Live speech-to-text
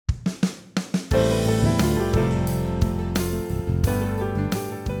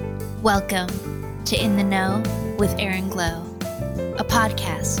Welcome to In the Know with Aaron Glow, a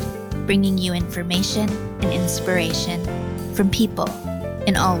podcast bringing you information and inspiration from people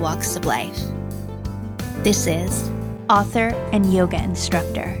in all walks of life. This is author and yoga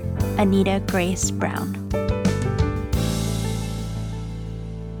instructor, Anita Grace Brown.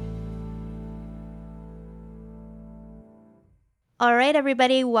 All right,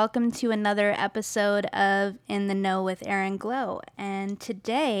 everybody, welcome to another episode of In the Know with Aaron Glow. And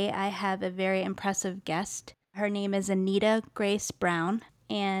today I have a very impressive guest. Her name is Anita Grace Brown,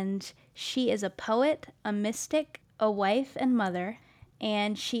 and she is a poet, a mystic, a wife and mother,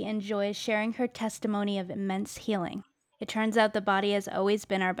 and she enjoys sharing her testimony of immense healing. It turns out the body has always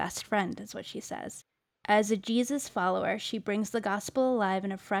been our best friend, is what she says. As a Jesus follower, she brings the gospel alive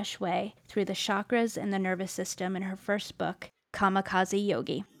in a fresh way through the chakras and the nervous system in her first book, Kamikaze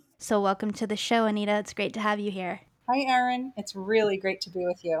Yogi. So welcome to the show, Anita. It's great to have you here. Hi, Aaron. It's really great to be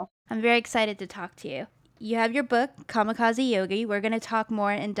with you. I'm very excited to talk to you. You have your book, Kamikaze Yogi. We're going to talk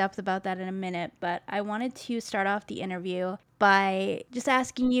more in depth about that in a minute, but I wanted to start off the interview by just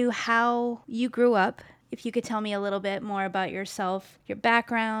asking you how you grew up. If you could tell me a little bit more about yourself, your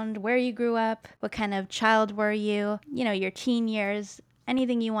background, where you grew up, what kind of child were you, your teen years,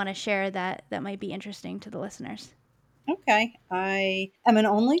 anything you want to share that might be interesting to the listeners. Okay. I am an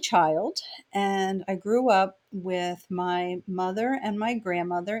only child, and I grew up with my mother and my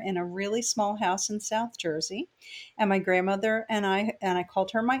grandmother in a really small house in South Jersey. And my grandmother and I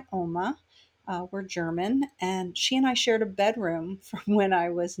called her my Oma, were German, and she and I shared a bedroom from when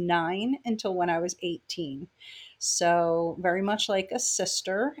I was 9 until when I was 18. So, very much like a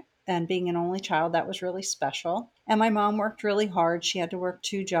sister. And being an only child, that was really special. And my mom worked really hard. She had to work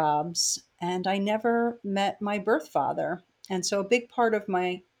two jobs. And I never met my birth father. And so, a big part of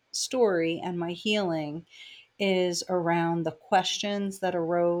my story and my healing is around the questions that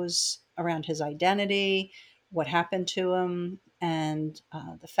arose around his identity, what happened to him, and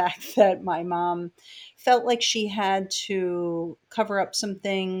the fact that my mom felt like she had to cover up some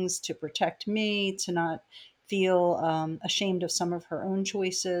things to protect me, to not feel ashamed of some of her own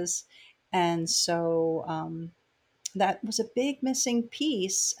choices. And so that was a big missing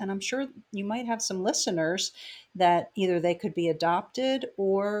piece. And I'm sure you might have some listeners that either they could be adopted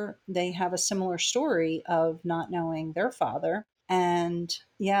or they have a similar story of not knowing their father. And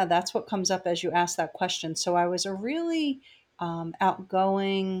yeah, that's what comes up as you ask that question. So I was a really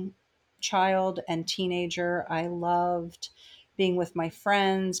outgoing child and teenager. I loved being with my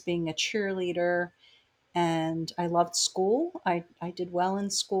friends, being a cheerleader, and I loved school. I did well in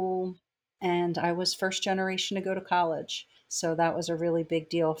school, and I was first generation to go to college. So that was a really big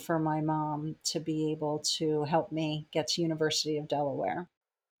deal for my mom to be able to help me get to University of Delaware.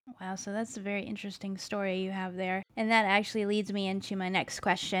 Wow, so that's a very interesting story you have there. And that actually leads me into my next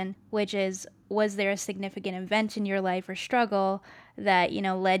question, which is, was there a significant event in your life or struggle that,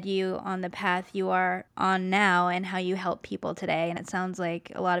 led you on the path you are on now and how you help people today? And it sounds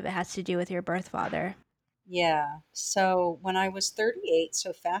like a lot of it has to do with your birth father. Yeah. So when I was 38,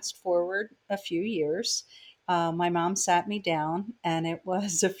 so fast forward a few years, my mom sat me down, and it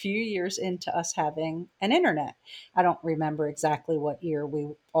was a few years into us having an internet. I don't remember exactly what year we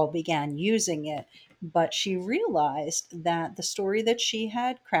all began using it, but she realized that the story that she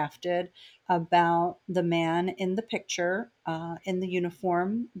had crafted about the man in the picture in the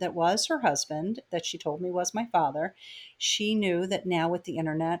uniform that was her husband, that she told me was my father, she knew that now with the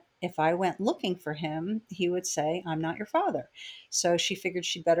internet, if I went looking for him, he would say, "I'm not your father." So she figured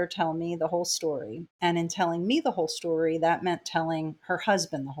she'd better tell me the whole story. And in telling me the whole story, that meant telling her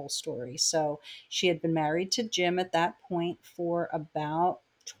husband the whole story. So she had been married to Jim at that point for about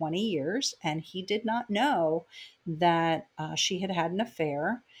 20 years, and he did not know that she had had an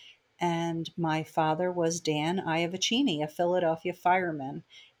affair. And my father was Dan Iovacini, a Philadelphia fireman.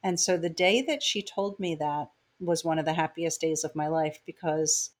 And so the day that she told me that was one of the happiest days of my life,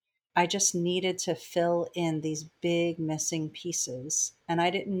 because I just needed to fill in these big missing pieces. And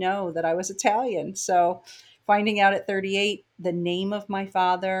I didn't know that I was Italian. So finding out at 38 the name of my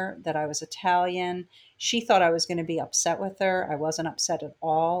father, that I was Italian, she thought I was going to be upset with her. I wasn't upset at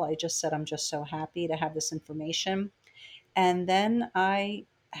all. I just said, I'm just so happy to have this information. And then I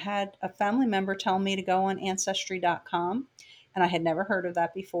had a family member tell me to go on ancestry.com, and I had never heard of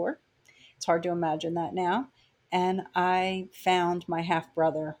that before. It's hard to imagine that now. And I found my half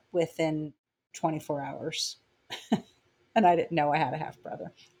brother within 24 hours. And I didn't know I had a half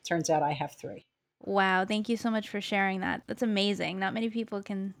brother. Turns out I have three. Wow, thank you so much for sharing that. That's amazing. Not many people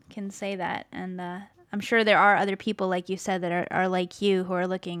can say that, and I'm sure there are other people like you said that are like you who are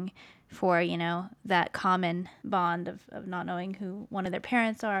looking for, that common bond of not knowing who one of their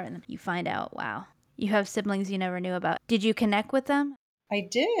parents are. And then you find out, wow, you have siblings you never knew about. Did you connect with them? I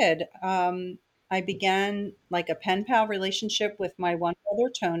did. I began like a pen pal relationship with my one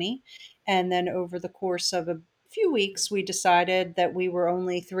brother, Tony. And then over the course of a few weeks, we decided that we were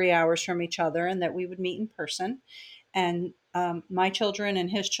only 3 hours from each other and that we would meet in person. And my children and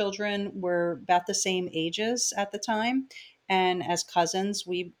his children were about the same ages at the time. And as cousins,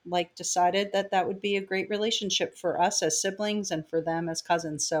 we like decided that that would be a great relationship for us as siblings and for them as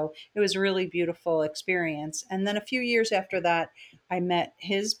cousins. So it was a really beautiful experience. And then a few years after that, I met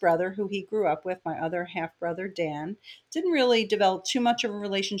his brother, who he grew up with, my other half brother, Dan. Didn't really develop too much of a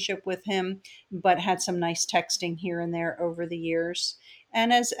relationship with him, but had some nice texting here and there over the years.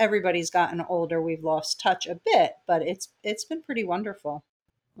 And as everybody's gotten older, we've lost touch a bit, but it's been pretty wonderful.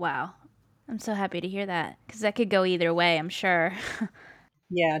 Wow. I'm so happy to hear that because that could go either way, I'm sure.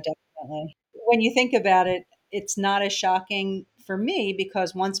 Yeah, definitely. When you think about it, it's not as shocking for me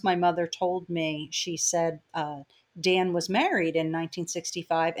because once my mother told me, she said Dan was married in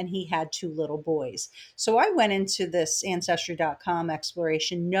 1965 and he had two little boys. So I went into this Ancestry.com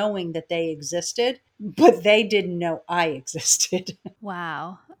exploration knowing that they existed, but they didn't know I existed.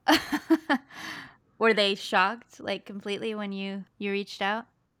 Wow. Were they shocked, like, completely when you reached out?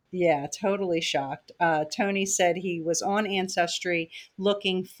 Yeah, totally shocked. Tony said he was on Ancestry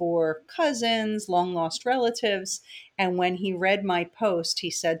looking for cousins, long lost relatives. And when he read my post,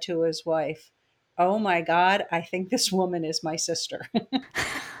 he said to his wife, "Oh my God, I think this woman is my sister."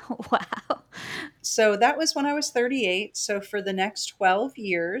 Wow. So that was when I was 38. So for the next 12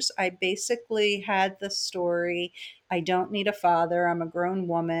 years, I basically had the story. I don't need a father. I'm a grown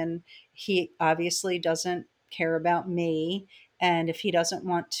woman. He obviously doesn't care about me. And if he doesn't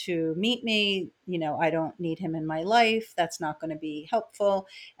want to meet me, I don't need him in my life. That's not going to be helpful.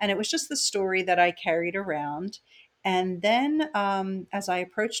 And it was just the story that I carried around. And then as I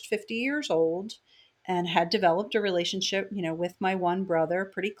approached 50 years old, and had developed a relationship, with my one brother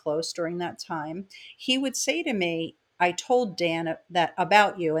pretty close during that time, he would say to me, "I told Dan that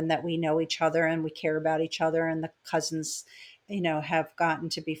about you and that we know each other and we care about each other and the cousins, have gotten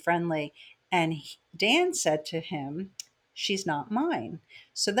to be friendly." And Dan said to him, "She's not mine."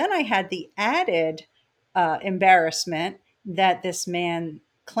 So then I had the added embarrassment that this man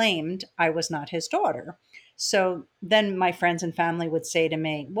claimed I was not his daughter. So then my friends and family would say to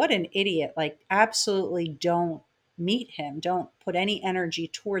me, "What an idiot. Like, absolutely don't meet him. Don't put any energy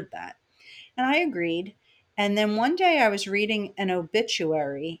toward that." And I agreed. And then one day I was reading an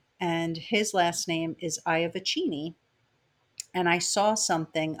obituary, and his last name is Iovacini. And I saw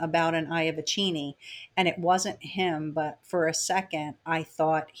something about an Iovacini, and it wasn't him, but for a second I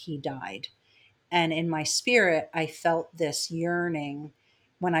thought he died. And in my spirit, I felt this yearning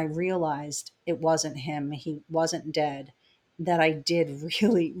when I realized it wasn't him, he wasn't dead, that I did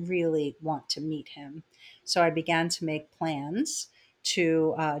really, really want to meet him. So I began to make plans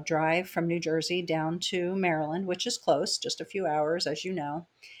to drive from New Jersey down to Maryland, which is close, just a few hours, as you know.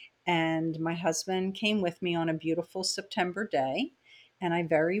 And my husband came with me on a beautiful September day. And I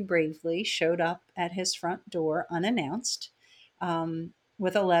very bravely showed up at his front door unannounced,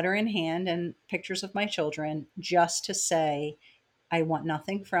 with a letter in hand and pictures of my children, just to say, "I want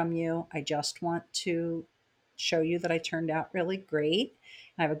nothing from you. I just want to show you that I turned out really great.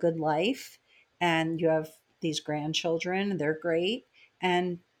 I have a good life, and you have these grandchildren. They're great.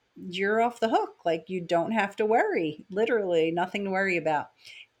 And you're off the hook. Like, you don't have to worry. Literally, nothing to worry about."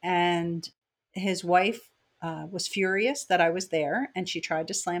 And his wife was furious that I was there, and she tried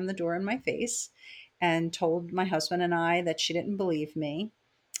to slam the door in my face and told my husband and I that she didn't believe me.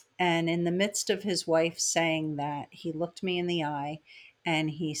 And in the midst of his wife saying that, he looked me in the eye and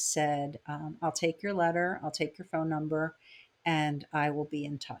he said, "I'll take your letter, I'll take your phone number, and I will be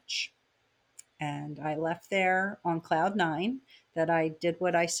in touch." And I left there on cloud nine, that I did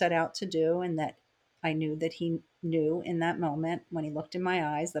what I set out to do, and that I knew that he knew in that moment when he looked in my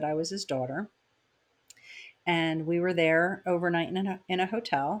eyes that I was his daughter. And we were there overnight in a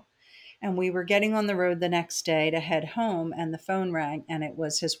hotel. And we were getting on the road the next day to head home, and the phone rang, and it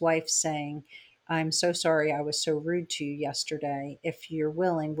was his wife saying, "I'm so sorry I was so rude to you yesterday. If you're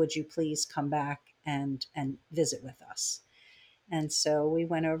willing, would you please come back and visit with us?" And so we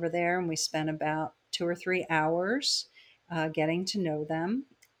went over there and we spent about 2 or 3 hours getting to know them.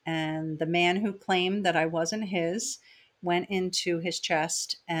 And the man who claimed that I wasn't his went into his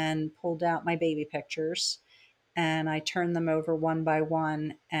chest and pulled out my baby pictures, and I turned them over one by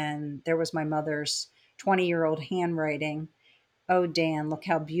one, and there was my mother's 20-year-old handwriting. "Oh, Dan, look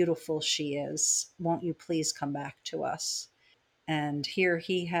how beautiful she is. Won't you please come back to us?" And here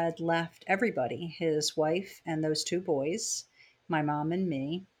he had left everybody, his wife and those two boys, my mom and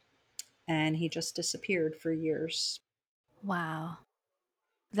me, and he just disappeared for years. Wow.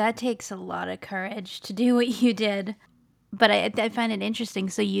 That takes a lot of courage to do what you did. But I find it interesting.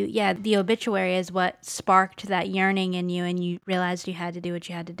 So yeah, the obituary is what sparked that yearning in you, and you realized you had to do what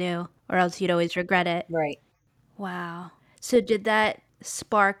you had to do, or else you'd always regret it. Right. Wow. So did that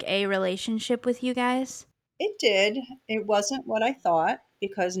spark a relationship with you guys? It did. It wasn't what I thought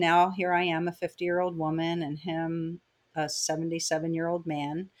because now here I am, a 50-year-old woman, and him, a 77-year-old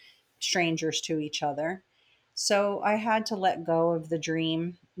man, strangers to each other. So I had to let go of the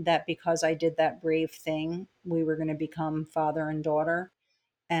dream that because I did that brave thing, we were going to become father and daughter.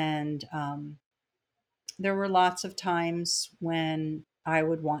 And there were lots of times when I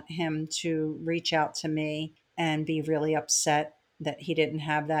would want him to reach out to me and be really upset that he didn't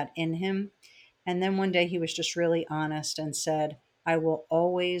have that in him. And then one day he was just really honest and said, I will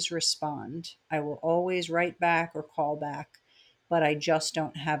always respond. I will always write back or call back, but I just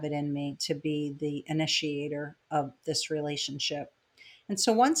don't have it in me to be the initiator of this relationship. And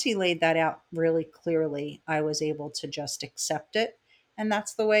so once he laid that out really clearly, I was able to just accept it. And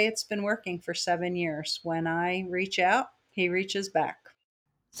that's the way it's been working for 7 years. When I reach out, he reaches back.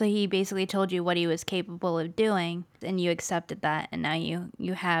 So he basically told you what he was capable of doing, and you accepted that, and now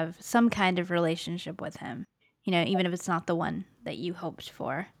you have some kind of relationship with him. You know, even if it's not the one that you hoped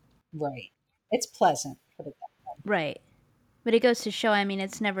for. Right. It's pleasant. Put it that way. Right. But it goes to show, I mean,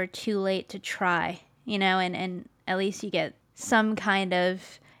 it's never too late to try, you know, and at least you get some kind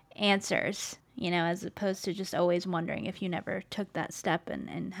of answers, you know, as opposed to just always wondering if you never took that step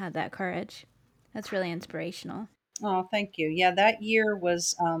and had that courage. That's really inspirational. Oh, thank you. Yeah, that year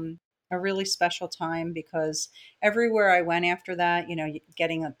was a really special time because everywhere I went after that,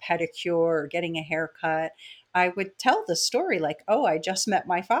 getting a pedicure or getting a haircut, I would tell the story like, oh, I just met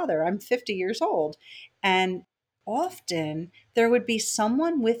my father. I'm 50 years old. And often there would be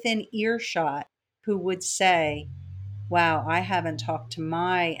someone within earshot who would say, wow, I haven't talked to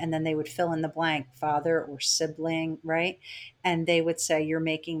and then they would fill in the blank, father or sibling, right? And they would say, you're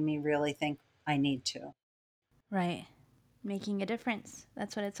making me really think I need to. Right. Making a difference.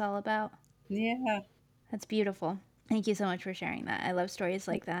 That's what it's all about. Yeah. That's beautiful. Thank you so much for sharing that. I love stories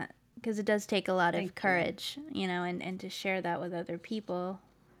like that because it does take a lot of Thank you. courage, you know, and to share that with other people.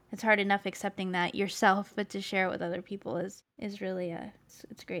 It's hard enough accepting that yourself, but to share it with other people is really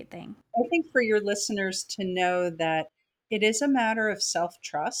it's a great thing. I think for your listeners to know that it is a matter of self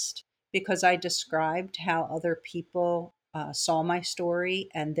trust because I described how other people saw my story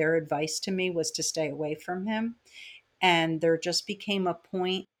and their advice to me was to stay away from him. And there just became a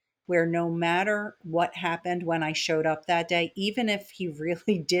point where no matter what happened when I showed up that day, even if he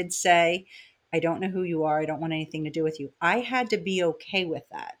really did say, I don't know who you are, I don't want anything to do with you, I had to be okay with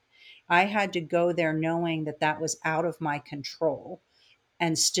that. I had to go there knowing that that was out of my control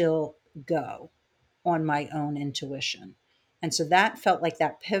and still go on my own intuition. And so that felt like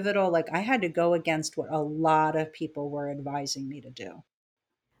that pivotal, like I had to go against what a lot of people were advising me to do.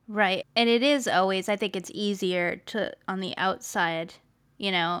 Right. And it is always, I think it's easier to, on the outside,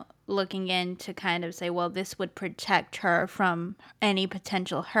 you know, looking in to kind of say, well, this would protect her from any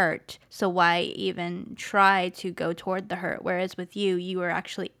potential hurt. So why even try to go toward the hurt? Whereas with you, you were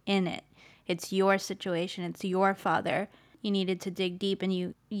actually in it. It's your situation, it's your father. You needed to dig deep and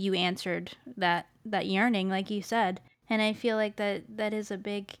you answered that yearning like you said. And I feel like that is a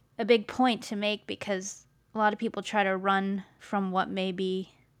big point to make because a lot of people try to run from what may be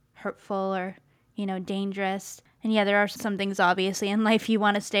hurtful or, you know, dangerous. And yeah, there are some things obviously in life you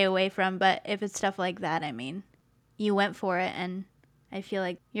want to stay away from, but if it's stuff like that, I mean, you went for it and I feel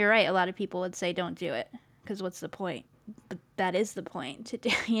like you're right. A lot of people would say don't do it because what's the point? But that is the point to do,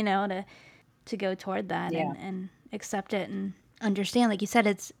 you know, to go toward that Yeah. and accept it and understand like you said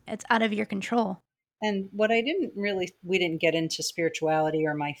it's out of your control. And what I didn't really, we didn't get into spirituality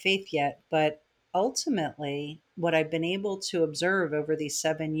or my faith yet, but ultimately, what I've been able to observe over these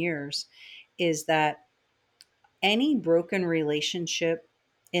 7 years is that any broken relationship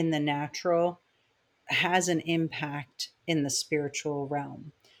in the natural has an impact in the spiritual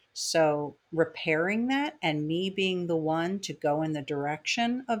realm. So, repairing that and me being the one to go in the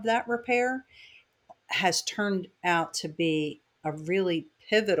direction of that repair has turned out to be a really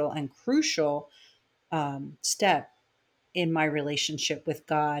pivotal and crucial step in my relationship with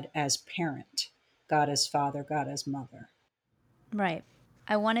God as parent, God as father, God as mother. Right.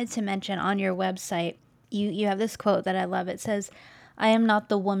 I wanted to mention on your website, you have this quote that I love. It says, I am not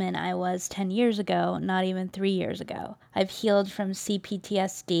the woman I was 10 years ago, not even 3 years ago. I've healed from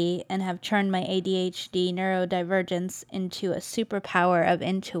CPTSD and have turned my ADHD neurodivergence into a superpower of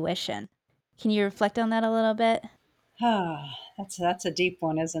intuition. Can you reflect on that a little bit? Ah, that's a deep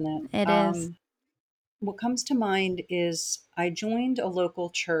one, isn't it? It is. What comes to mind is I joined a local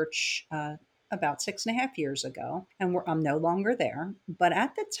church about 6.5 years ago, and I'm no longer there. But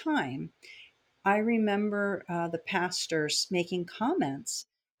at the time, I remember the pastors making comments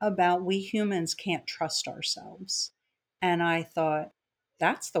about we humans can't trust ourselves. And I thought,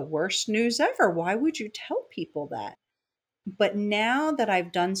 that's the worst news ever. Why would you tell people that? But now that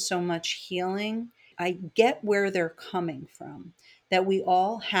I've done so much healing, I get where they're coming from. That we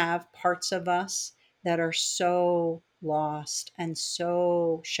all have parts of us that are so lost and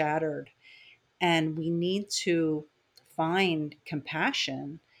so shattered, and we need to find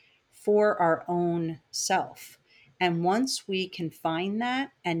compassion for our own self. And once we can find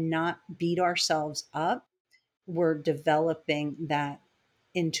that and not beat ourselves up, we're developing that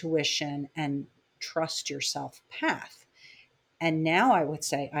intuition and trust yourself path. And now I would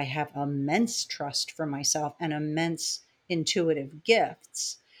say I have immense trust for myself and immense intuitive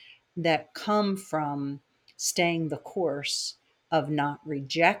gifts that come from staying the course, of not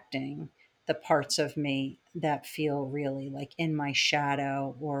rejecting the parts of me that feel really like in my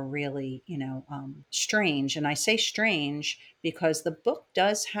shadow or really, strange. And I say strange because the book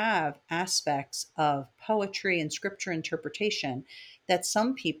does have aspects of poetry and scripture interpretation that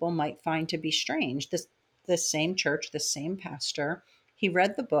some people might find to be strange. The same church, the same pastor, he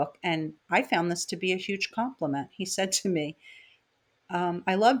read the book, and I found this to be a huge compliment. He said to me,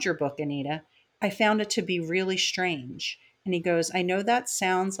 I loved your book, Anita. I found it to be really strange. And he goes, I know that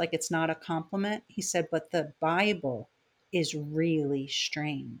sounds like it's not a compliment. He said, but the Bible is really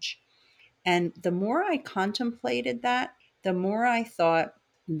strange. And the more I contemplated that, the more I thought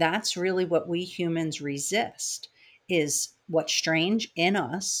that's really what we humans resist, is what's strange in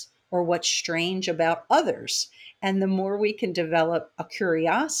us or what's strange about others. And the more we can develop a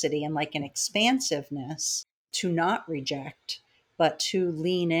curiosity and like an expansiveness to not reject, but to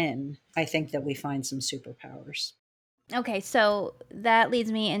lean in, I think that we find some superpowers. Okay, so that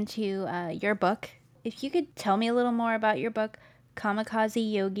leads me into your book. If you could tell me a little more about your book, Kamikaze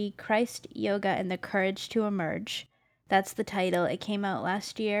Yogi Christ, Yoga, and the Courage to Emerge. That's the title. It came out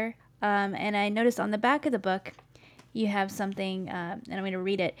last year. And I noticed on the back of the book, you have something, and I'm going to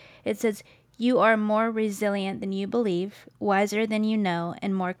read it. It says, "You are more resilient than you believe, wiser than you know,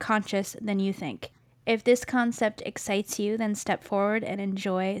 and more conscious than you think. If this concept excites you, then step forward and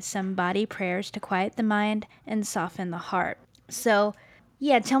enjoy some body prayers to quiet the mind and soften the heart." So,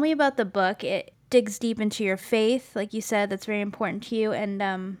 yeah, tell me about the book. It digs deep into your faith, like you said, that's very important to you.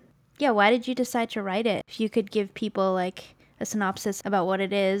 And yeah, why did you decide to write it? If you could give people like a synopsis about what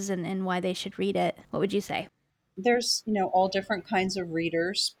it is and why they should read it, what would you say? There's, all different kinds of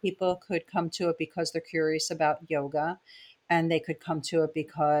readers. People could come to it because they're curious about yoga, and they could come to it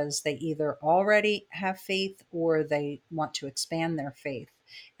because they either already have faith or they want to expand their faith.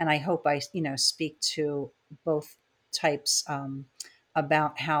 And I hope I, speak to both types,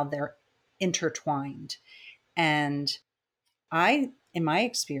 about how they're intertwined. And in my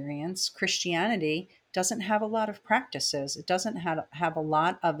experience, Christianity doesn't have a lot of practices. It doesn't have a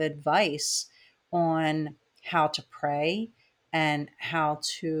lot of advice on how to pray and how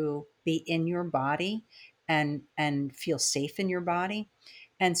to be in your body and feel safe in your body.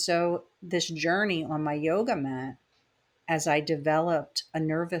 And so this journey on my yoga mat, as I developed a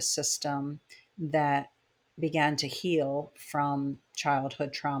nervous system that began to heal from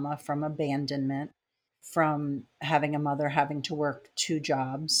childhood trauma, from abandonment, from having a mother having to work two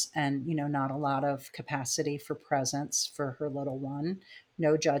jobs and, not a lot of capacity for presence for her little one.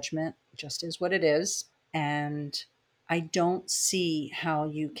 No judgment, just is what it is. And I don't see how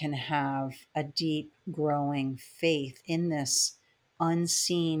you can have a deep, growing faith in this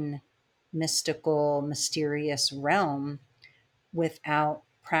unseen, mystical, mysterious realm without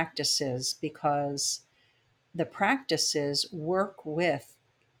practices, because the practices work with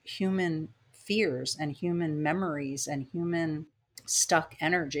human fears and human memories and human stuck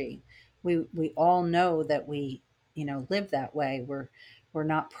energy. We all know that we, live that way. We're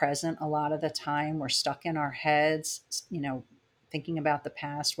not present a lot of the time. We're stuck in our heads, thinking about the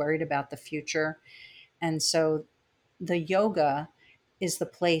past, worried about the future. And so the yoga is the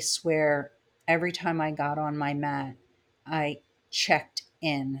place where every time I got on my mat, I checked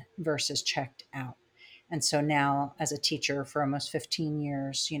in versus checked out. And so now, as a teacher for almost 15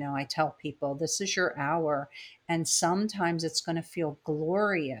 years, I tell people this is your hour. And sometimes it's going to feel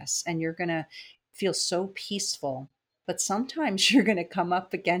glorious and you're going to feel so peaceful. but sometimes you're going to come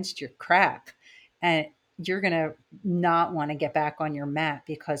up against your crap and you're going to not want to get back on your mat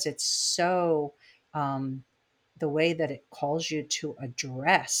because it's so um, the way that it calls you to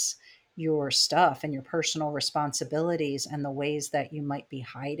address your stuff and your personal responsibilities and the ways that you might be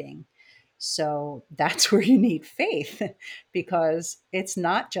hiding. So that's where you need faith because it's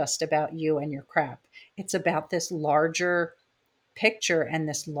not just about you and your crap. It's about this larger picture and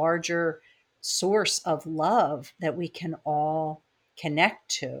this larger source of love that we can all connect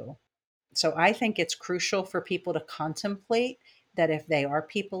to. So I think it's crucial for people to contemplate that if they are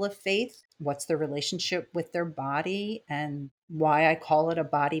people of faith, what's their relationship with their body and why I call it a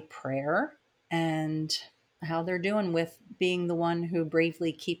body prayer, and how they're doing with being the one who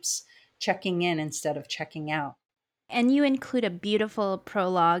bravely keeps checking in instead of checking out. And you include a beautiful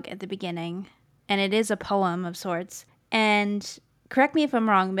prologue at the beginning, and it is a poem of sorts. And correct me if I'm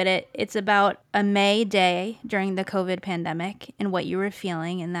wrong, but it's about a May day during the COVID pandemic and what you were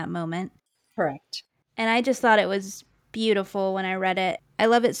feeling in that moment. Correct. And I just thought it was beautiful when I read it. I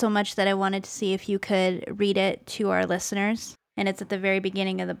love it so much that I wanted to see if you could read it to our listeners. And it's at the very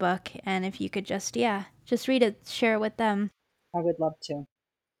beginning of the book. And if you could just, yeah, just read it, share it with them. I would love to.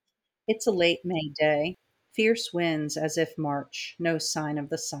 It's a late May day. Fierce winds as if March, no sign of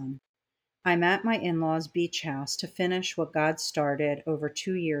the sun. I'm at my in law's beach house to finish what God started over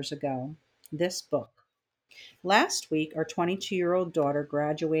 2 years ago, this book. Last week, our 22-year-old daughter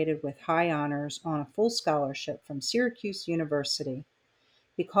graduated with high honors on a full scholarship from Syracuse University.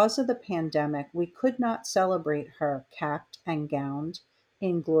 Because of the pandemic, we could not celebrate her capped and gowned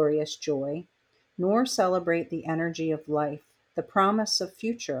in glorious joy, nor celebrate the energy of life, the promise of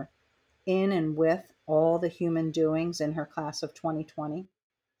future in and with all the human doings in her class of 2020.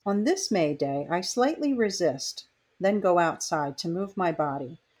 On this May Day, I slightly resist, then go outside to move my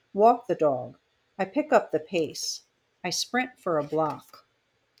body, walk the dog. I pick up the pace. I sprint for a block.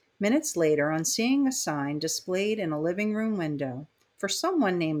 Minutes later, on seeing a sign displayed in a living room window for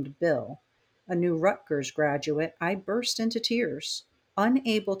someone named Bill, a new Rutgers graduate, I burst into tears,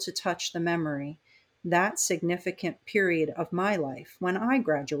 unable to touch the memory, that significant period of my life when I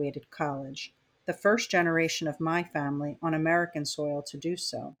graduated college, the first generation of my family on American soil to do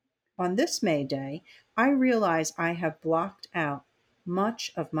so. On this May Day, I realize I have blocked out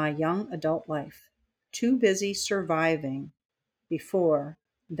much of my young adult life, too busy surviving before,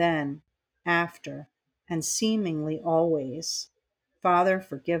 then, after, and seemingly always. Father,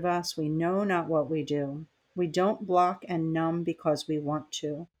 forgive us. We know not what we do. We don't block and numb because we want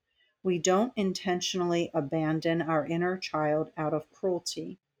to. We don't intentionally abandon our inner child out of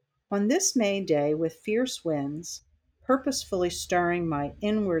cruelty. On this May day, with fierce winds, purposefully stirring my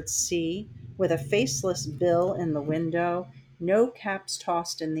inward sea, with a faceless Bill in the window, no caps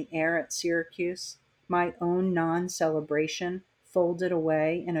tossed in the air at Syracuse, my own non celebration folded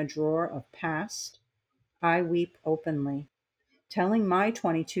away in a drawer of past, I weep openly, telling my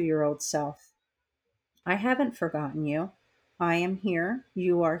 22-year-old self, I haven't forgotten you. I am here.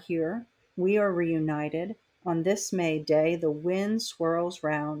 You are here. We are reunited. On this May day, the wind swirls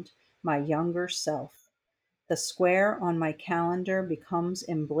round my younger self. The square on my calendar becomes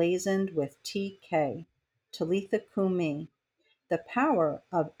emblazoned with TK, Talitha Kumi, the power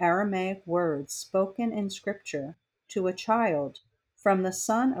of Aramaic words spoken in Scripture to a child from the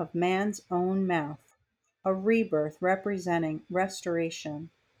Son of Man's own mouth, a rebirth representing restoration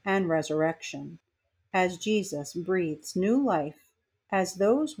and resurrection. As Jesus breathes new life, as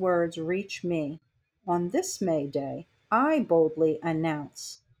those words reach me on this May Day, I boldly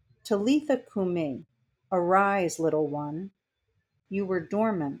announce, Talitha Kumi, arise, little one. You were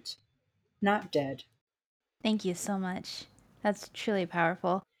dormant, not dead. Thank you so much. That's truly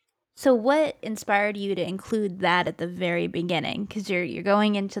powerful. So what inspired you to include that at the very beginning? Because you're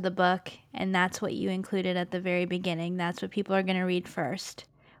going into the book and that's what you included at the very beginning. That's what people are going to read first.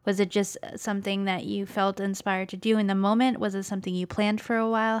 Was it just something that you felt inspired to do in the moment? Was it something you planned for a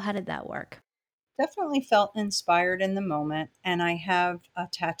while? How did that work? Definitely felt inspired in the moment, and I have a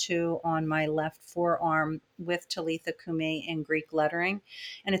tattoo on my left forearm with Talitha Kumi in Greek lettering,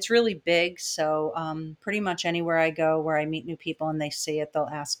 and it's really big. So, pretty much anywhere I go where I meet new people and they see it, they'll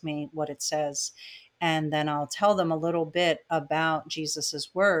ask me what it says, and then I'll tell them a little bit about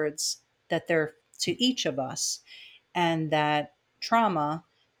Jesus's words that they're to each of us, and that trauma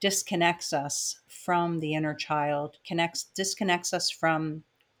disconnects us from the inner child, connects disconnects us from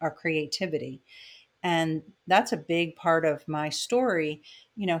our creativity, and that's a big part of my story.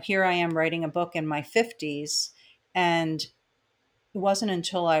 Here I am writing a book in my 50s, and it wasn't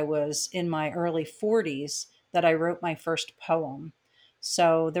until I was in my early 40s that I wrote my first poem.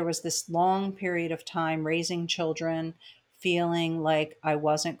 So there was this long period of time raising children, feeling like I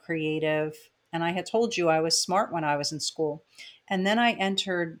wasn't creative. And I had told you I was smart when I was in school. And then I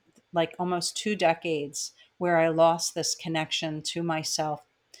entered like almost 2 decades where I lost this connection to myself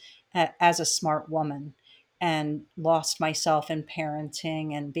as a smart woman, and lost myself in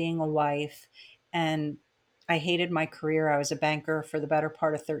parenting and being a wife. And I hated my career. I was a banker for the better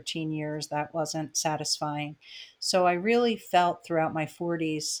part of 13 years. That wasn't satisfying. So I really felt throughout my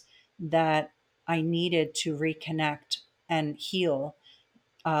 40s that I needed to reconnect and heal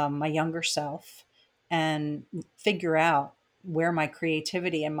my younger self and figure out where my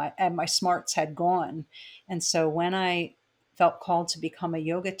creativity and my smarts had gone. And so when I felt called to become a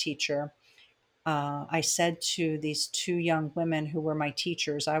yoga teacher, I said to these two young women who were my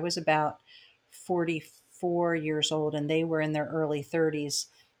teachers, I was about 44 years old and they were in their early 30s.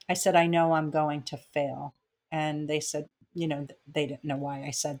 I said, I know I'm going to fail. And they said, they didn't know why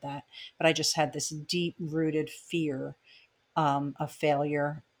I said that, but I just had this deep rooted fear of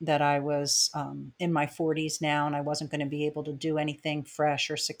failure, that I was in my 40s now and I wasn't going to be able to do anything fresh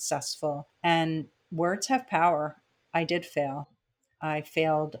or successful. And words have power. I did fail. I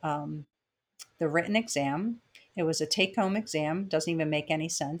failed the written exam. It was a take home exam. Doesn't even make any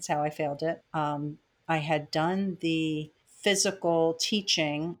sense how I failed it. I had done the physical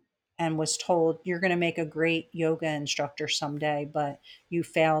teaching and was told, you're going to make a great yoga instructor someday, but you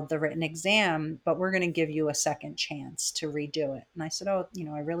failed the written exam, but we're going to give you a second chance to redo it. And I said, oh,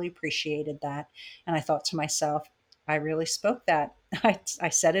 I really appreciated that. And I thought to myself, I really spoke that. I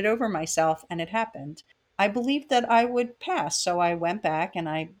said it over myself and it happened. I believed that I would pass. So I went back and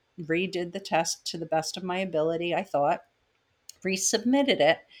I redid the test to the best of my ability, I thought, resubmitted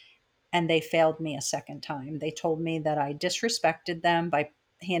it, and they failed me a second time. They told me that I disrespected them by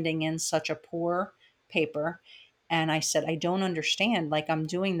handing in such a poor paper. And I said, I don't understand. Like, I'm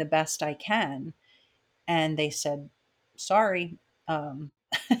doing the best I can. And they said, sorry, um,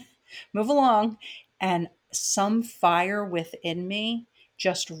 move along. And some fire within me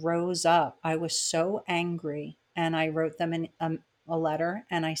just rose up. I was so angry. And I wrote them a letter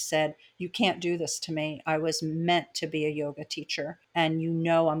and I said, you can't do this to me. I was meant to be a yoga teacher. And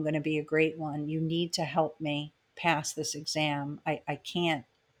I'm going to be a great one. You need to help me pass this exam. I can't.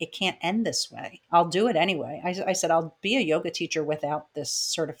 It can't end this way. I'll do it anyway. I said, I'll be a yoga teacher without this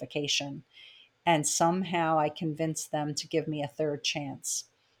certification. And somehow I convinced them to give me a third chance.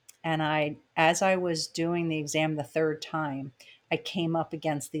 And as I was doing the exam the third time, I came up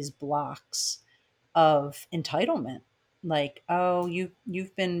against these blocks of entitlement. Like, oh,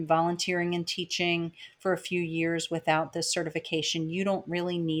 you've been volunteering and teaching for a few years without this certification. You don't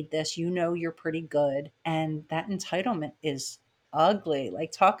really need this. You're pretty good. And that entitlement is ugly.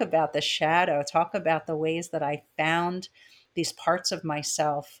 Like, talk about the shadow, talk about the ways that I found these parts of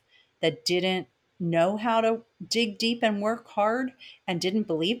myself that didn't know how to dig deep and work hard, and didn't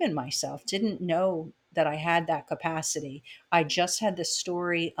believe in myself, didn't know that I had that capacity. I just had this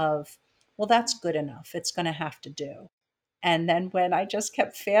story of, well, that's good enough. It's going to have to do. And then when I just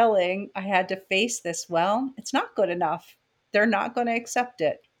kept failing, I had to face this. Well, it's not good enough. They're not going to accept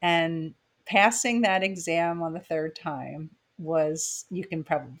it. And passing that exam on the third time was, you can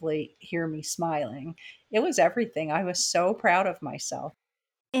probably hear me smiling. It was everything. I was so proud of myself.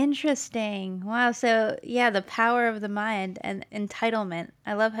 Interesting. Wow. So, yeah, the power of the mind and entitlement.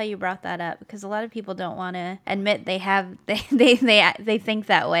 I love how you brought that up because a lot of people don't want to admit they have they think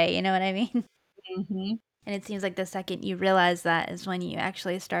that way, you know what I mean? Hmm. And it seems like the second you realize that is when you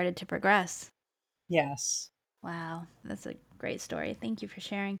actually started to progress. Yes. Wow, that's a great story. Thank you for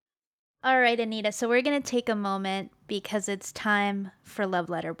sharing. All right, Anita. So, we're going to take a moment because it's time for Love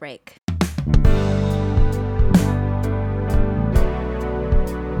Letter Break.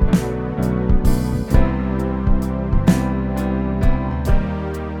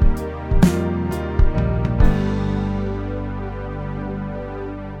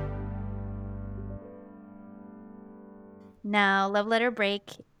 Now, Love Letter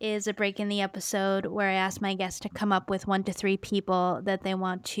Break is a break in the episode where I ask my guests to come up with 1 to 3 people that they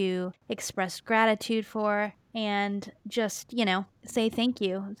want to express gratitude for and just, say thank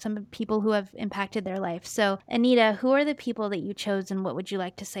you. Some people who have impacted their life. So, Anita, who are the people that you chose and what would you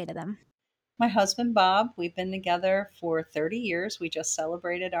like to say to them? My husband, Bob, we've been together for 30 years. We just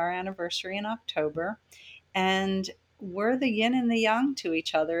celebrated our anniversary in October. And we're the yin and the yang to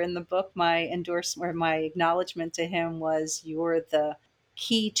each other. In the book, my endorsement or my acknowledgement to him was, you're the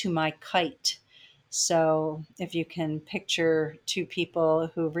key to my kite. So if you can picture two people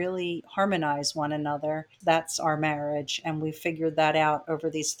who really harmonize one another, that's our marriage. And we figured that out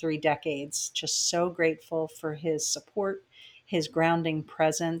over these 3 decades. Just so grateful for his support, his grounding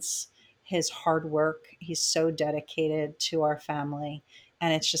presence, his hard work. He's so dedicated to our family,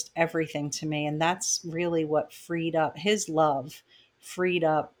 and it's just everything to me. And that's really what freed up his love, freed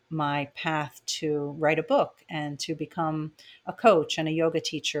up my path to write a book and to become a coach and a yoga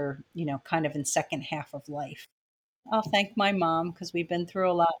teacher, kind of in second half of life. I'll thank my mom because we've been through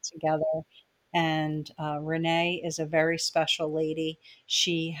a lot together. And Renee is a very special lady.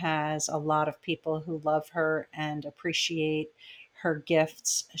 She has a lot of people who love her and appreciate her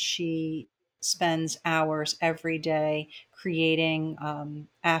gifts. She spends hours every day creating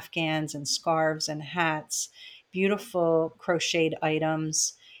afghans and scarves and hats, beautiful crocheted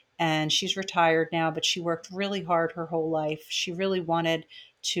items. And she's retired now, but she worked really hard her whole life. She really wanted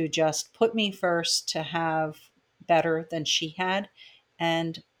to just put me first to have better than she had.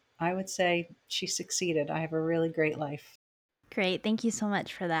 And I would say she succeeded. I have a really great life. Great. Thank you so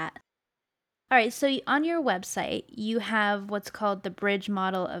much for that. All right. So on your website, you have what's called the bridge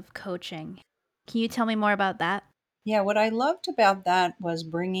model of coaching. Can you tell me more about that? Yeah, what I loved about that was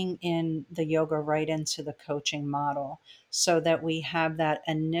bringing in the yoga right into the coaching model so that we have that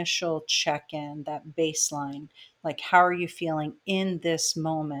initial check in, that baseline. Like, how are you feeling in this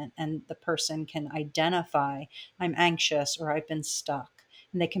moment? And the person can identify, I'm anxious or I've been stuck.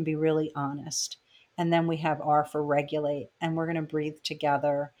 And they can be really honest. And then we have R for regulate, and we're going to breathe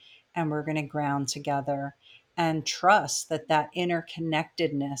together and we're going to ground together and trust that that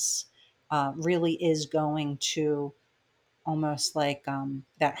interconnectedness really is going to almost like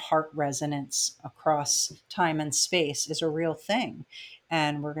that heart resonance across time and space is a real thing.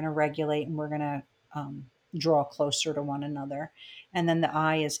 And we're going to regulate and we're going to draw closer to one another. And then the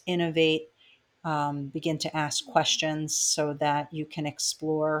I is innovate, begin to ask questions so that you can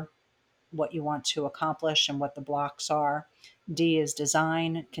explore what you want to accomplish and what the blocks are. D is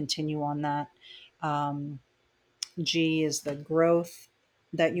design, continue on that. Um, G is the growth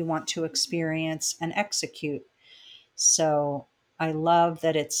that you want to experience and execute. So I love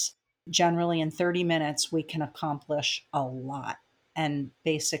that it's generally in 30 minutes, we can accomplish a lot and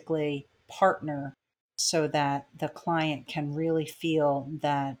basically partner so that the client can really feel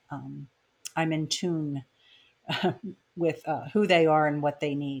that I'm in tune with who they are and what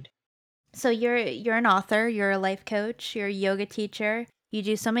they need. So you're an author, you're a life coach, you're a yoga teacher. You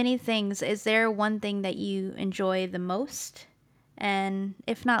do so many things. Is there one thing that you enjoy the most? And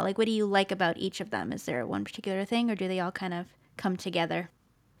if not, like what do you like about each of them? Is there one particular thing or do they all kind of come together?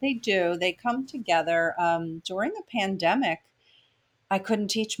 They do. They come together. During the pandemic, I couldn't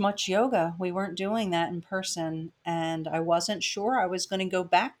teach much yoga. We weren't doing that in person, and I wasn't sure I was going to go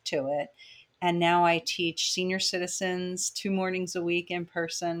back to it. And now I teach senior citizens 2 mornings a week in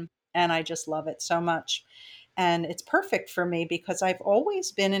person, and I just love it so much. And it's perfect for me because I've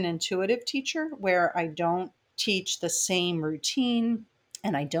always been an intuitive teacher where I don't teach the same routine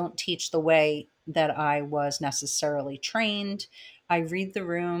and I don't teach the way that I was necessarily trained. I read the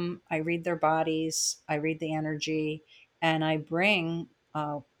room, I read their bodies, I read the energy, and I bring,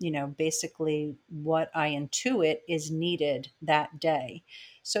 basically what I intuit is needed that day.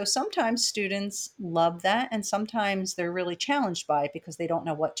 So sometimes students love that, and sometimes they're really challenged by it because they don't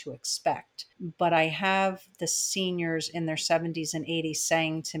know what to expect. But I have the seniors in their 70s and 80s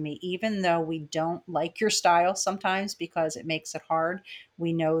saying to me, even though we don't like your style sometimes because it makes it hard,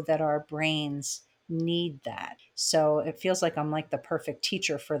 we know that our brains need that. So it feels like I'm like the perfect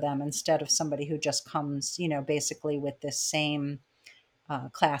teacher for them instead of somebody who just comes, basically with this same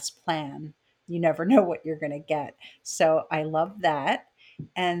class plan. You never know what you're going to get. So I love that.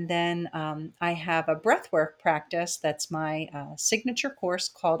 And then I have a breathwork practice that's my signature course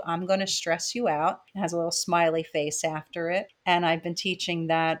called I'm Going to Stress You Out. It has a little smiley face after it. And I've been teaching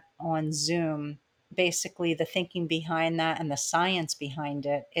that on Zoom. Basically, the thinking behind that and the science behind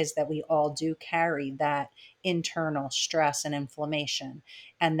it is that we all do carry that internal stress and inflammation,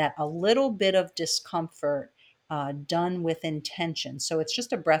 and that a little bit of discomfort done with intention. So it's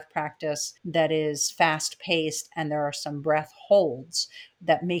just a breath practice that is fast paced, and there are some breath holds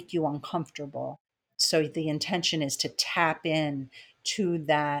that make you uncomfortable. So the intention is to tap in to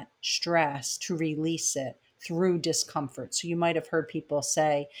that stress, to release it through discomfort. So you might have heard people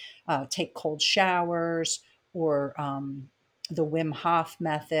say, take cold showers or the Wim Hof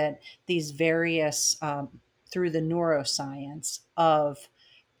method, these various through the neuroscience of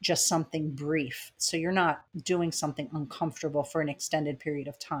just something brief. So you're not doing something uncomfortable for an extended period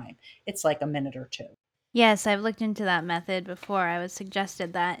of time. It's like a minute or two. Yes, I've looked into that method before. I was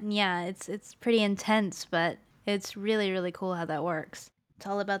suggested that. And yeah, it's pretty intense, but it's really really cool how that works. It's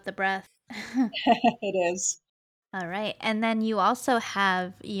all about the breath. It is. All right. And then you also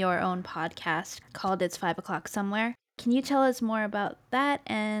have your own podcast called It's 5 o'clock Somewhere. Can you tell us more about that,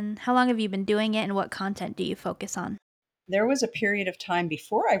 and how long have you been doing it, and what content do you focus on? There was a period of time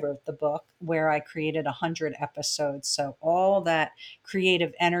before I wrote the book where I created 100 episodes. So all that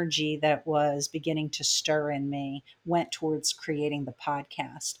creative energy that was beginning to stir in me went towards creating the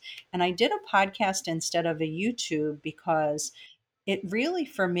podcast. And I did a podcast instead of a YouTube because it really,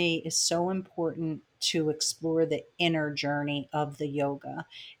 for me, is so important to explore the inner journey of the yoga.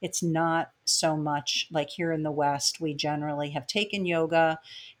 It's not so much like here in the West, we generally have taken yoga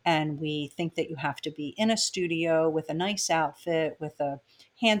and we think that you have to be in a studio with a nice outfit, with a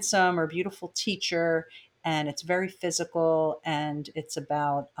handsome or beautiful teacher, and it's very physical and it's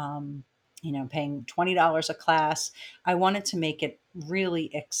about, paying $20 a class. I wanted to make it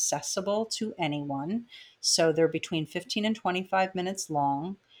really accessible to anyone, so they're between 15 and 25 minutes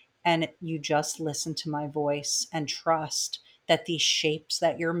long. And you just listen to my voice and trust that these shapes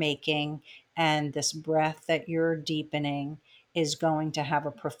that you're making and this breath that you're deepening is going to have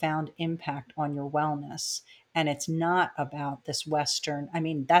a profound impact on your wellness. And it's not about this Western, I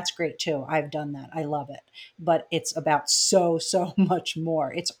mean, that's great too. I've done that. I love it. But it's about so, so much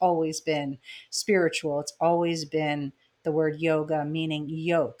more. It's always been spiritual. It's always been the word yoga, meaning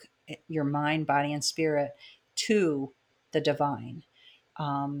yoke your mind, body, and spirit to the divine.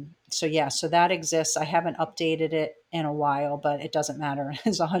 So yeah, so that exists. I haven't updated it in a while, but it doesn't matter.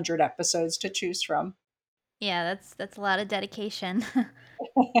 There's 100 episodes to choose from. Yeah, that's a lot of dedication.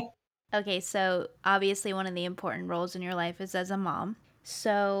 Okay, so obviously one of the important roles in your life is as a mom.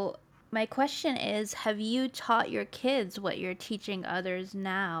 So my question is, have you taught your kids what you're teaching others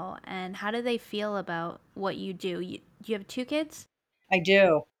now, and how do they feel about what you do? You have two kids? I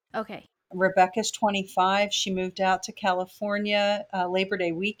do. Okay. Rebecca's 25. She moved out to California Labor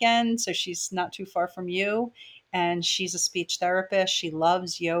Day weekend, so she's not too far from you. And she's a speech therapist. She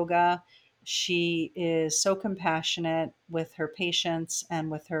loves yoga. She is so compassionate with her patients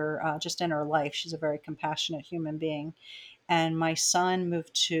and with her just in her life. She's a very compassionate human being. And my son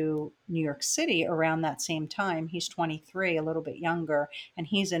moved to New York City around that same time. He's 23, a little bit younger, and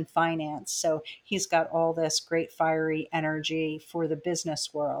he's in finance. So he's got all this great fiery energy for the business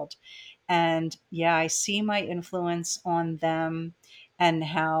world. And yeah, I see my influence on them and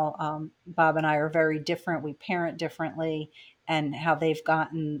how Bob and I are very different. We parent differently, and how they've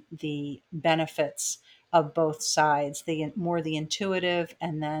gotten the benefits of both sides, the more the intuitive,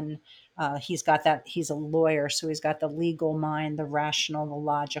 and then he's got that, he's a lawyer, so he's got the legal mind, the rational, the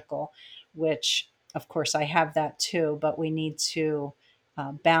logical, which of course I have that too, but we need to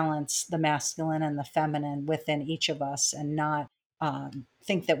balance the masculine and the feminine within each of us and not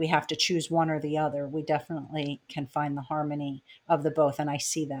think that we have to choose one or the other. We definitely can find the harmony of the both, and I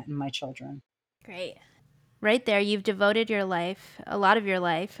see that in my children. Great. Right there, you've devoted your life, a lot of your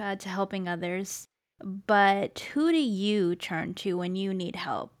life, to helping others. But who do you turn to when you need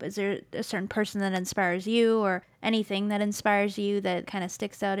help? Is there a certain person that inspires you, or anything that inspires you that kind of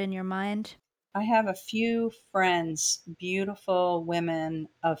sticks out in your mind? I have a few friends, beautiful women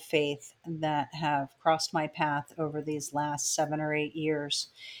of faith, that have crossed my path over these last 7 or 8 years.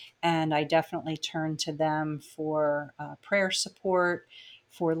 And I definitely turn to them for prayer support,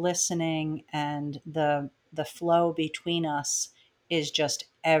 for listening, and the flow between us is just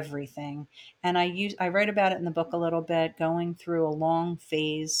everything. And I write about it in the book a little bit, going through a long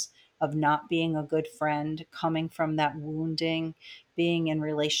phase of not being a good friend, coming from that wounding, being in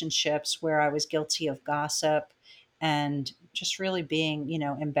relationships where I was guilty of gossip, and just really being,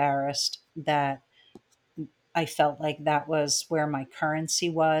 embarrassed that I felt like that was where my currency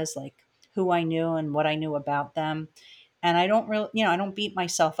was, like who I knew and what I knew about them. And I don't really, I don't beat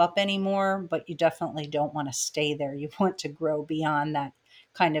myself up anymore, but you definitely don't want to stay there. You want to grow beyond that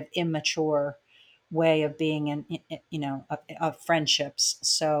kind of immature way of being of friendships.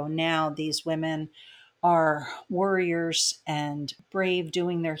 So now these women are warriors and brave,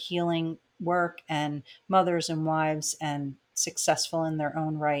 doing their healing work, and mothers and wives, and successful in their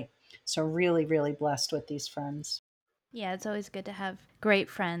own right. So really, really blessed with these friends. Yeah, it's always good to have great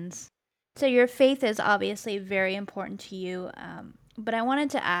friends. So, your faith is obviously very important to you. But I wanted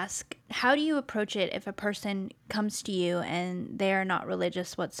to ask, how do you approach it if a person comes to you and they are not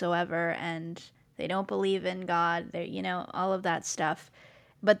religious whatsoever and they don't believe in God, they're, all of that stuff,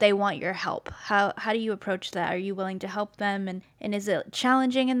 but they want your help? How do you approach that? Are you willing to help them? And is it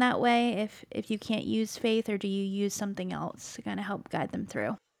challenging in that way if you can't use faith, or do you use something else to kind of help guide them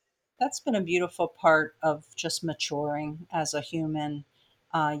through? That's been a beautiful part of just maturing as a human.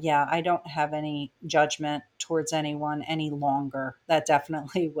 Yeah, I don't have any judgment towards anyone any longer. That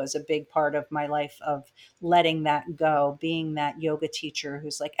definitely was a big part of my life, of letting that go, being that yoga teacher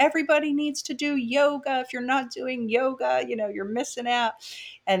who's like, everybody needs to do yoga. If you're not doing yoga, you're missing out.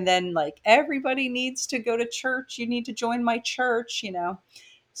 And then, like, everybody needs to go to church. You need to join my church.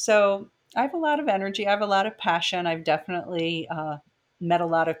 So I have a lot of energy. I have a lot of passion. I've definitely met a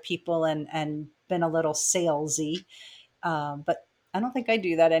lot of people and been a little salesy, but I don't think I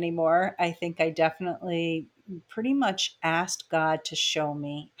do that anymore. I think I definitely pretty much asked God to show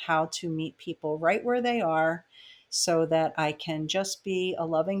me how to meet people right where they are so that I can just be a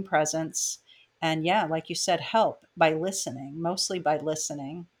loving presence. And yeah, like you said, help by listening, mostly by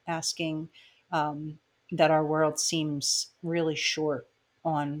listening, asking that our world seems really short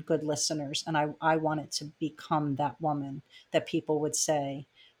on good listeners. And I wanted to become that woman that people would say,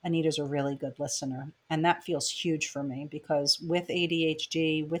 Anita's a really good listener. And that feels huge for me because with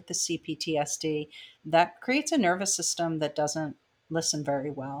ADHD, with the CPTSD, that creates a nervous system that doesn't listen very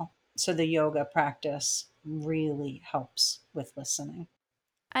well. So the yoga practice really helps with listening.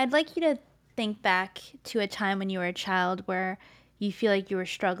 I'd like you to think back to a time when you were a child where you feel like you were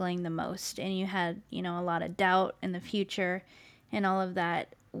struggling the most and you had, a lot of doubt in the future and all of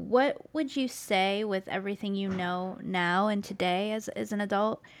that. What would you say with everything you know now and today as an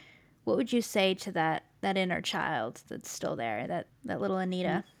adult? What would you say to that inner child that's still there, that little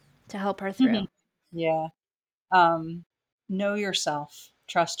Anita, to help her through? Yeah. Um, know yourself,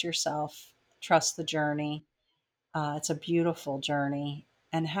 trust the journey. It's a beautiful journey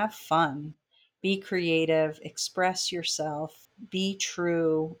and have fun. Be creative, express yourself, be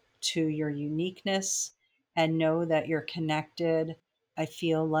true to your uniqueness, and know that you're connected. I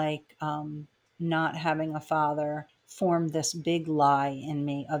feel like not having a father formed this big lie in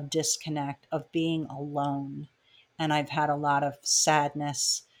me of disconnect, of being alone. And I've had a lot of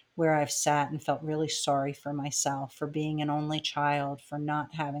sadness where I've sat and felt really sorry for myself, for being an only child, for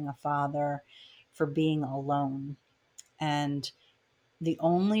not having a father, for being alone. And the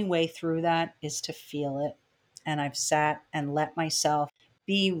only way through that is to feel it. And I've sat and let myself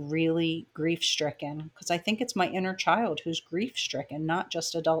be really grief stricken because I think it's my inner child who's grief stricken, not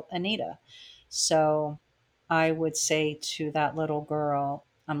just adult Anita. So I would say to that little girl,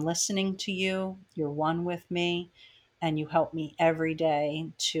 I'm listening to you. You're one with me. And you help me every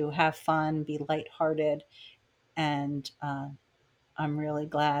day to have fun, be lighthearted. And I'm really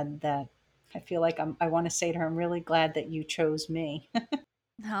glad that I feel like I want to say to her, I'm really glad that you chose me.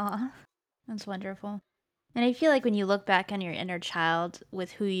 Aw, that's wonderful. And I feel like when you look back on your inner child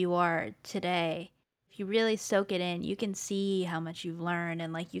with who you are today, if you really soak it in, you can see how much you've learned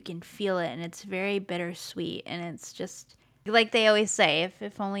and like you can feel it. And it's very bittersweet. And it's just like they always say,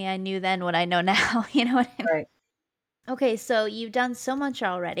 if only I knew then what I know now. You know what I mean? Right. Okay, so you've done so much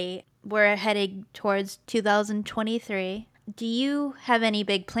already. We're heading towards 2023. Do you have any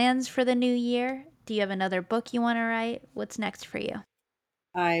big plans for the new year? Do you have another book you want to write? What's next for you?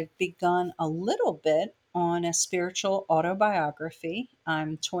 I've begun a little bit on a spiritual autobiography.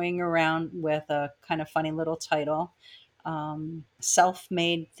 I'm toying around with a kind of funny little title, Self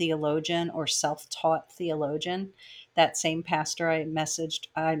Made Theologian or Self Taught Theologian. That same pastor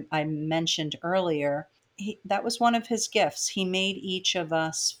I mentioned earlier, that was one of his gifts. He made each of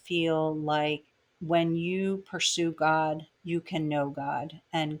us feel like when you pursue God, you can know God,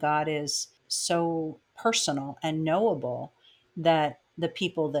 and God is so personal and knowable that the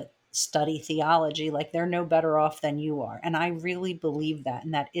people that study theology, like, they're no better off than you are. And I really believe that,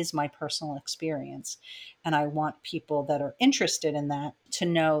 and that is my personal experience. And I want people that are interested in that to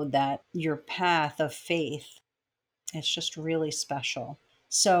know that your path of faith, it's just really special.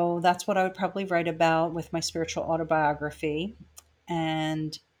 So that's what I would probably write about with my spiritual autobiography.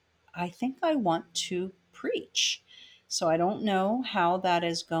 And I think I want to preach. So I don't know how that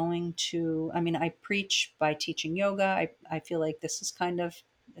is going to. I mean, I preach by teaching yoga. I feel like this is kind of,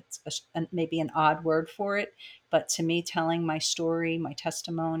 maybe an odd word for it, but to me, telling my story, my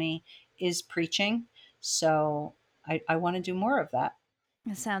testimony is preaching. So I want to do more of that.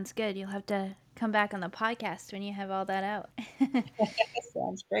 It sounds good. You'll have to come back on the podcast when you have all that out.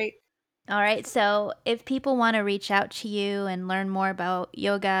 Sounds great. All right. So, if people want to reach out to you and learn more about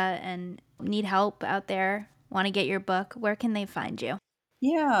yoga and need help out there, want to get your book, where can they find you?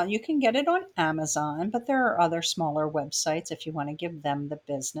 Yeah, you can get it on Amazon, but there are other smaller websites if you want to give them the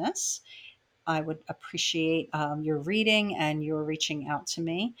business. I would appreciate your reading and your reaching out to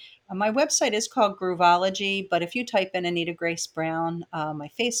me. My website is called Groovology, but if you type in Anita Grace Brown, my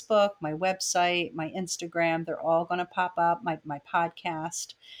Facebook, my website, my Instagram, they're all going to pop up, my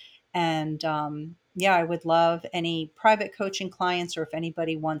podcast. And Yeah, I would love any private coaching clients, or if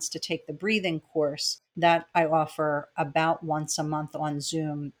anybody wants to take the breathing course that I offer about once a month on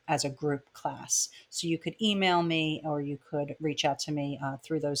Zoom as a group class. So you could email me, or you could reach out to me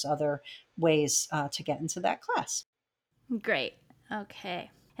through those other ways to get into that class. Great.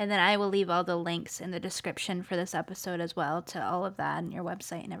 Okay. And then I will leave all the links in the description for this episode as well to all of that and your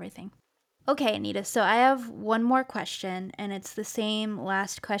website and everything. Okay, Anita, so I have one more question, and it's the same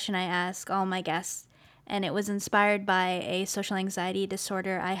last question I ask all my guests. And it was inspired by a social anxiety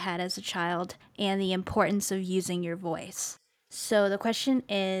disorder I had as a child and the importance of using your voice. So the question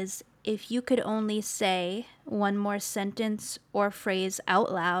is, if you could only say one more sentence or phrase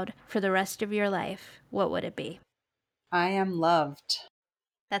out loud for the rest of your life, what would it be? I am loved.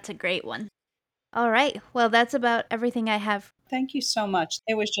 That's a great one. All right. Well, that's about everything I have. Thank you so much.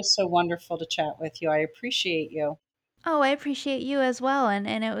 It was just so wonderful to chat with you. I appreciate you. Oh, I appreciate you as well. And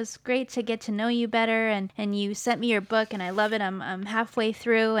it was great to get to know you better. And you sent me your book, and I love it. I'm halfway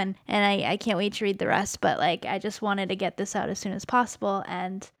through, and I can't wait to read the rest. But, like, I just wanted to get this out as soon as possible.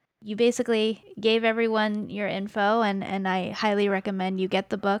 And you basically gave everyone your info, and I highly recommend you get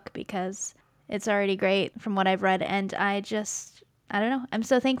the book because it's already great from what I've read. And I don't know. I'm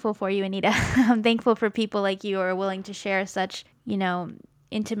so thankful for you, Anita. I'm thankful for people like you who are willing to share such,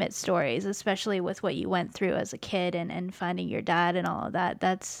 intimate stories, especially with what you went through as a kid and finding your dad and all of that.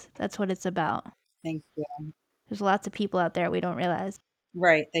 That's what it's about. Thank you. There's lots of people out there we don't realize.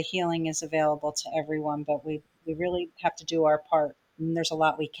 Right. The healing is available to everyone, but we really have to do our part. And there's a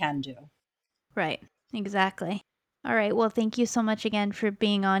lot we can do. Right. Exactly. All right. Well, thank you so much again for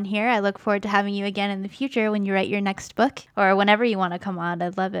being on here. I look forward to having you again in the future when you write your next book or whenever you want to come on.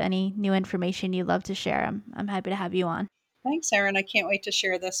 I'd love any new information you'd love to share. I'm happy to have you on. Thanks, Erin. I can't wait to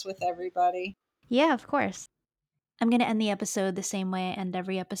share this with everybody. Yeah, of course. I'm going to end the episode the same way I end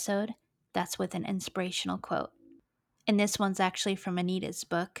every episode. That's with an inspirational quote. And this one's actually from Anita's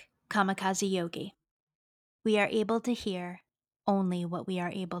book, Kamikaze Yogi. We are able to hear only what we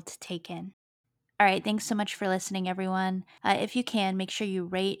are able to take in. All right, thanks so much for listening, everyone. If you can, make sure you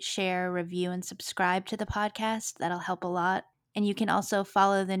rate, share, review, and subscribe to the podcast. That'll help a lot. And you can also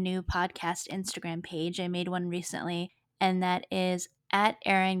follow the new podcast Instagram page. I made one recently, and that is at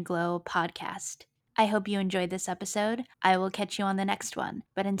Erin Glow Podcast. I hope you enjoyed this episode. I will catch you on the next one.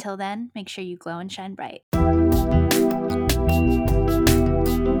 But until then, make sure you glow and shine bright.